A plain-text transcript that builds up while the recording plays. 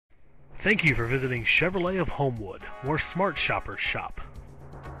Thank you for visiting Chevrolet of Homewood, where smart shoppers shop.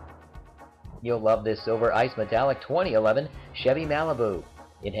 You'll love this silver ice metallic 2011 Chevy Malibu.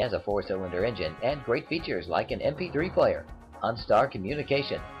 It has a 4-cylinder engine and great features like an MP3 player, OnStar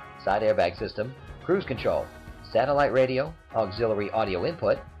communication, side airbag system, cruise control, satellite radio, auxiliary audio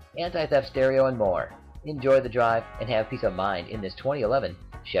input, anti-theft stereo, and more. Enjoy the drive and have peace of mind in this 2011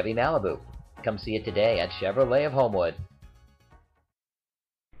 Chevy Malibu. Come see it today at Chevrolet of Homewood.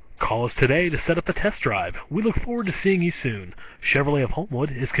 Call us today to set up a test drive. We look forward to seeing you soon. Chevrolet of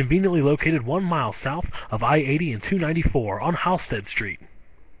Homewood is conveniently located 1 mile south of I-80 and 294 on Halsted Street.